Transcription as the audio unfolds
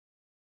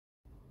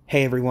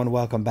Hey everyone,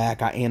 welcome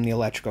back. I am the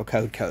Electrical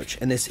Code Coach,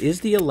 and this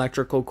is the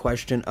electrical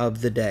question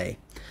of the day.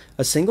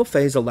 A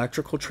single-phase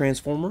electrical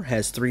transformer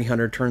has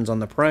 300 turns on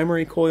the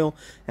primary coil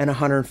and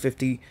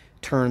 150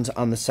 turns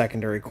on the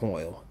secondary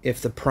coil.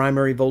 If the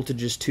primary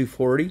voltage is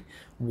 240,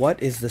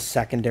 what is the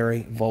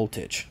secondary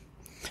voltage?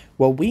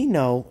 Well, we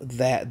know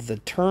that the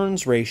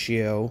turns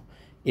ratio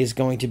is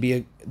going to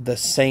be the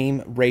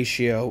same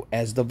ratio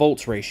as the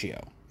volts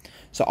ratio.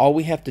 So all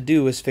we have to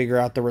do is figure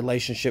out the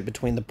relationship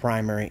between the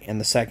primary and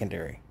the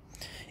secondary.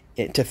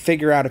 To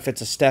figure out if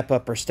it's a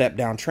step-up or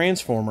step-down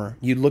transformer,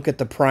 you look at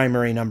the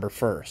primary number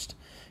first.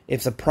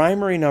 If the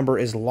primary number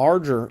is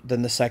larger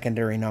than the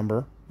secondary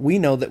number, we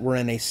know that we're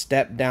in a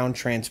step-down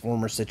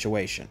transformer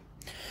situation.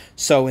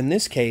 So in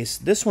this case,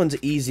 this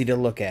one's easy to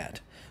look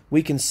at.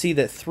 We can see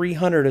that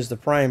 300 is the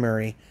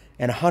primary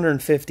and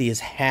 150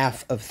 is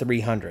half of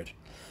 300.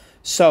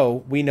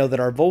 So we know that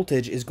our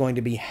voltage is going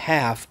to be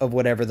half of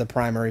whatever the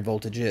primary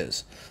voltage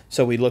is.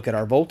 So we look at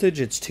our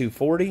voltage, it's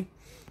 240.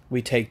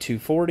 We take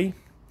 240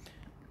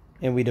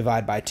 and we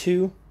divide by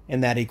 2,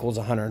 and that equals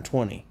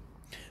 120.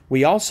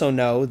 We also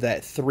know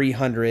that we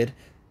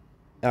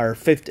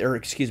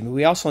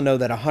also know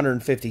that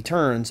 150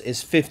 turns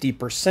is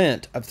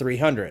 50% of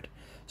 300.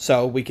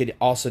 So we could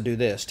also do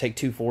this, take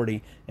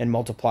 240 and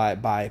multiply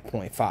it by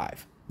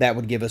 0.5. That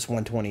would give us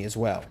 120 as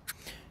well.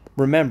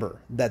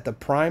 Remember that the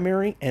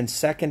primary and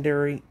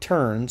secondary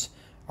turns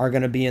are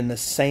going to be in the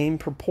same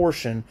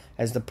proportion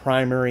as the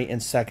primary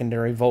and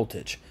secondary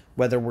voltage,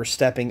 whether we're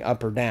stepping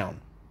up or down.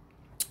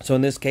 So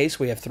in this case,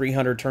 we have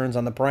 300 turns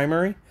on the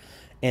primary,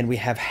 and we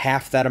have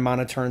half that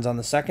amount of turns on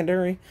the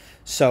secondary.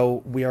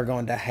 So we are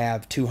going to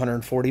have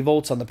 240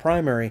 volts on the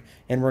primary,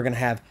 and we're going to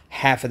have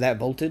half of that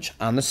voltage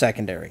on the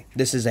secondary.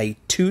 This is a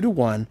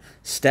 2-to-1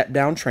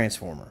 step-down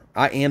transformer.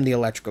 I am the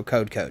Electrical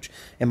Code Coach,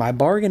 and my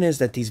bargain is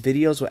that these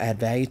videos will add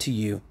value to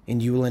you,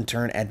 and you will in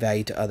turn add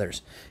value to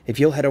others. If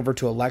you'll head over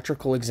to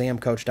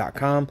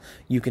electricalexamcoach.com,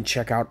 you can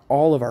check out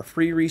all of our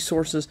free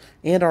resources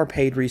and our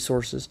paid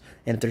resources,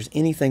 and if there's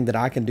anything that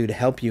I can do to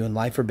help you in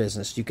life or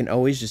business, you can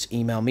always just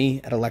email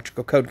me at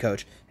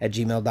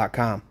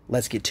electricalcodecoach@gmail.com.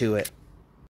 Let's get to it.